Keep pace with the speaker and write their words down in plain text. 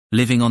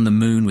Living on the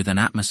moon with an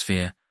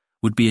atmosphere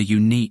would be a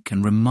unique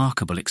and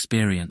remarkable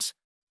experience.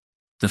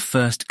 The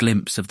first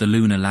glimpse of the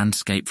lunar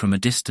landscape from a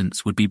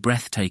distance would be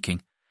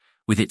breathtaking,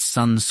 with its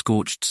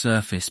sun-scorched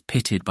surface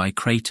pitted by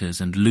craters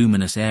and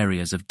luminous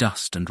areas of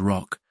dust and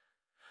rock.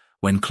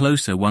 When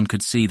closer, one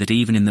could see that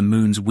even in the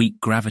moon's weak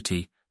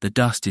gravity, the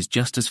dust is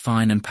just as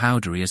fine and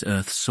powdery as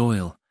Earth's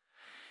soil.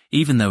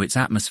 Even though its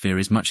atmosphere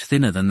is much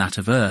thinner than that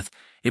of Earth,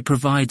 it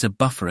provides a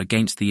buffer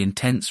against the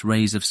intense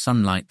rays of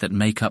sunlight that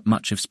make up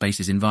much of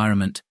space's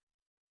environment.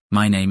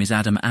 My name is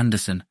Adam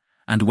Anderson,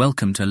 and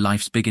welcome to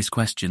Life's Biggest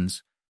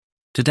Questions.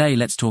 Today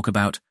let's talk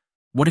about,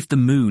 what if the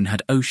moon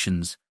had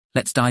oceans?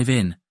 Let's dive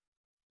in.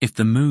 If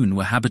the moon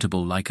were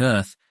habitable like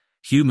Earth,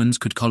 humans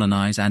could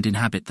colonize and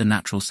inhabit the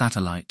natural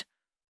satellite.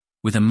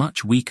 With a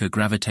much weaker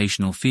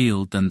gravitational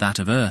field than that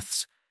of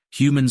Earth's,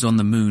 humans on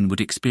the moon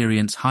would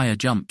experience higher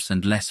jumps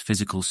and less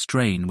physical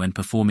strain when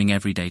performing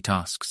everyday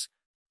tasks.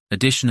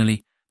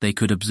 Additionally, they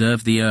could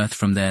observe the Earth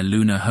from their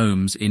lunar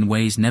homes in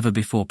ways never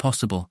before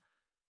possible,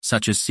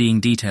 such as seeing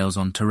details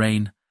on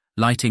terrain,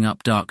 lighting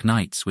up dark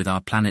nights with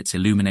our planet's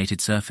illuminated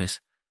surface.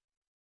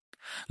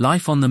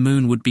 Life on the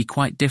moon would be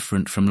quite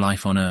different from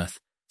life on Earth,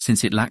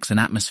 since it lacks an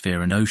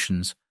atmosphere and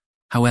oceans.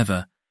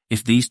 However,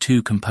 if these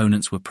two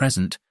components were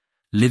present,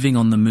 living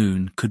on the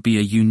moon could be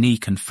a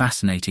unique and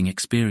fascinating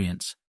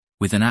experience.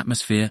 With an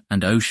atmosphere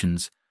and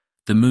oceans,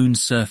 the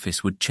moon's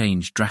surface would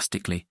change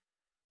drastically.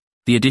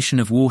 The addition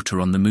of water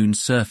on the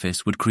moon's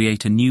surface would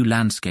create a new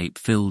landscape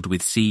filled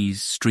with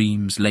seas,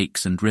 streams,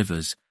 lakes, and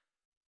rivers.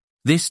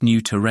 This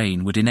new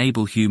terrain would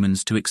enable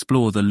humans to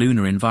explore the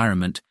lunar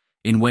environment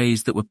in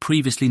ways that were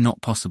previously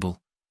not possible.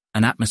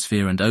 An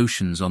atmosphere and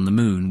oceans on the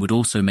moon would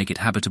also make it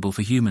habitable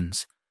for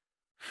humans.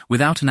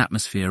 Without an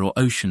atmosphere or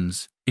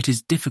oceans, it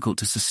is difficult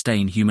to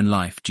sustain human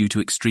life due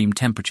to extreme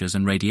temperatures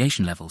and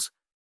radiation levels.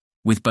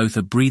 With both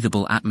a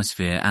breathable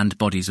atmosphere and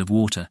bodies of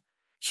water,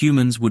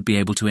 humans would be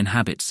able to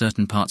inhabit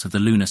certain parts of the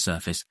lunar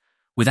surface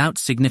without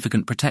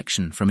significant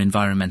protection from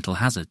environmental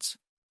hazards.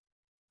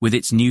 With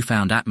its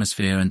newfound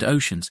atmosphere and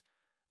oceans,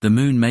 the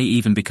moon may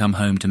even become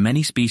home to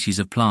many species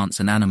of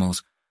plants and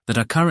animals that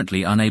are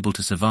currently unable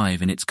to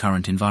survive in its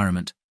current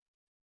environment.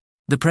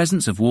 The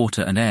presence of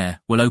water and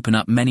air will open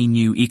up many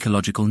new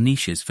ecological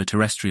niches for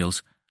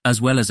terrestrials, as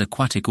well as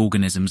aquatic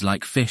organisms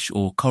like fish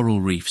or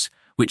coral reefs,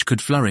 which could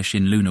flourish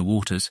in lunar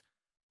waters.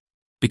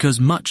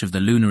 Because much of the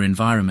lunar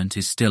environment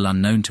is still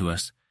unknown to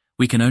us,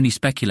 we can only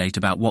speculate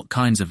about what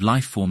kinds of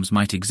life forms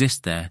might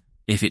exist there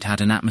if it had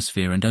an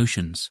atmosphere and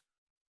oceans.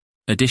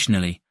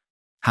 Additionally,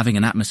 having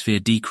an atmosphere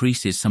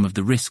decreases some of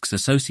the risks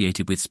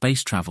associated with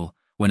space travel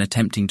when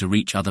attempting to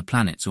reach other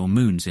planets or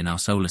moons in our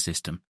solar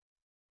system.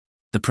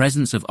 The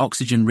presence of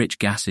oxygen-rich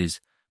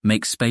gases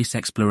makes space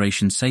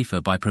exploration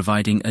safer by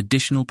providing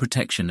additional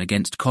protection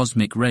against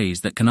cosmic rays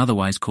that can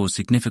otherwise cause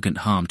significant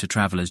harm to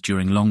travelers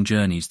during long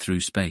journeys through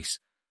space.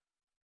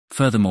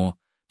 Furthermore,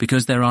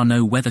 because there are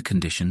no weather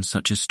conditions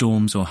such as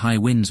storms or high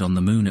winds on the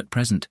moon at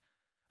present,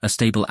 a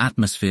stable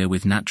atmosphere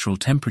with natural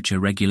temperature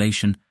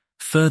regulation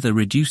further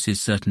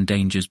reduces certain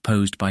dangers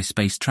posed by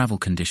space travel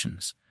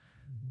conditions.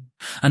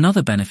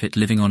 Another benefit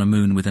living on a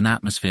moon with an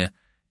atmosphere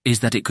is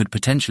that it could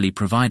potentially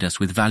provide us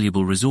with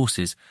valuable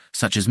resources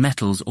such as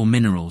metals or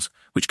minerals,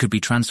 which could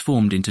be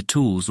transformed into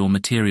tools or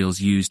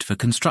materials used for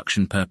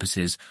construction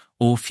purposes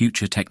or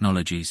future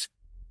technologies.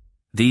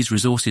 These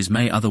resources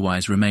may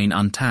otherwise remain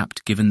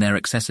untapped given their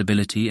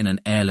accessibility in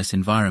an airless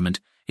environment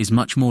is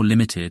much more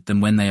limited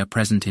than when they are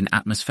present in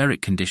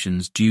atmospheric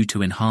conditions due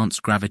to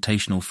enhanced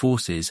gravitational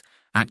forces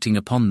acting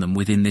upon them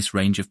within this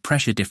range of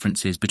pressure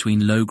differences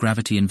between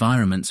low-gravity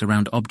environments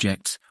around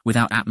objects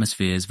without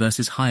atmospheres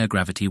versus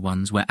higher-gravity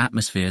ones where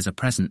atmospheres are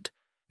present,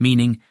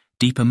 meaning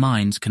deeper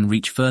mines can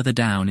reach further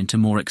down into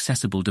more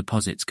accessible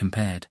deposits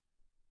compared.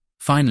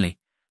 Finally,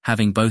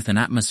 having both an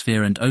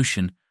atmosphere and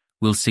ocean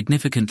will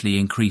significantly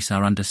increase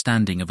our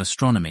understanding of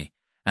astronomy,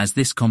 as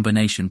this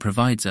combination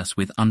provides us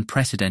with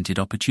unprecedented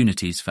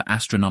opportunities for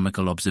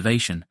astronomical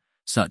observation,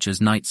 such as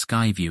night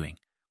sky viewing,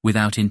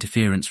 without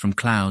interference from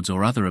clouds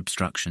or other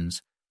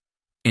obstructions,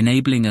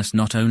 enabling us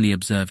not only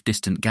observe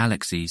distant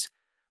galaxies,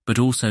 but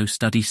also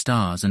study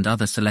stars and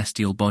other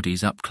celestial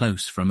bodies up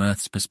close from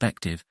Earth's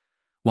perspective,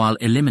 while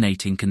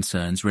eliminating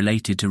concerns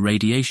related to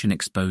radiation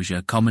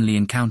exposure commonly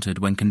encountered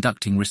when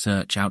conducting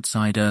research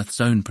outside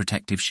Earth's own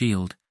protective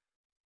shield.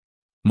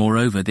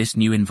 Moreover, this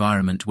new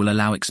environment will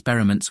allow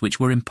experiments which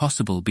were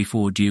impossible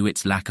before due to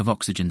its lack of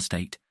oxygen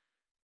state,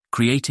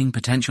 creating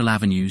potential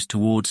avenues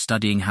towards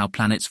studying how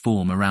planets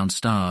form around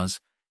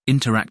stars,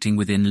 interacting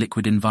within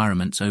liquid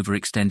environments over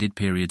extended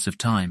periods of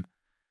time,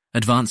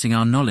 advancing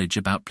our knowledge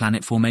about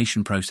planet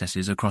formation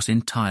processes across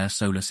entire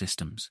solar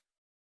systems.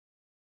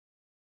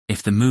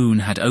 If the moon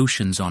had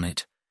oceans on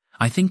it,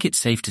 I think it's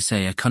safe to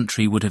say a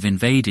country would have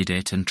invaded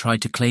it and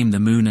tried to claim the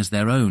moon as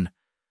their own.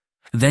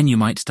 Then you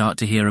might start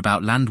to hear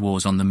about land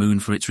wars on the moon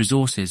for its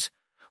resources.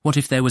 What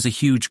if there was a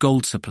huge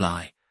gold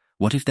supply?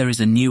 What if there is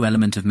a new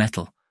element of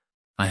metal?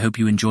 I hope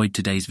you enjoyed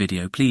today's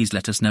video. Please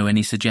let us know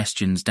any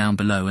suggestions down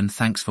below, and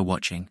thanks for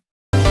watching.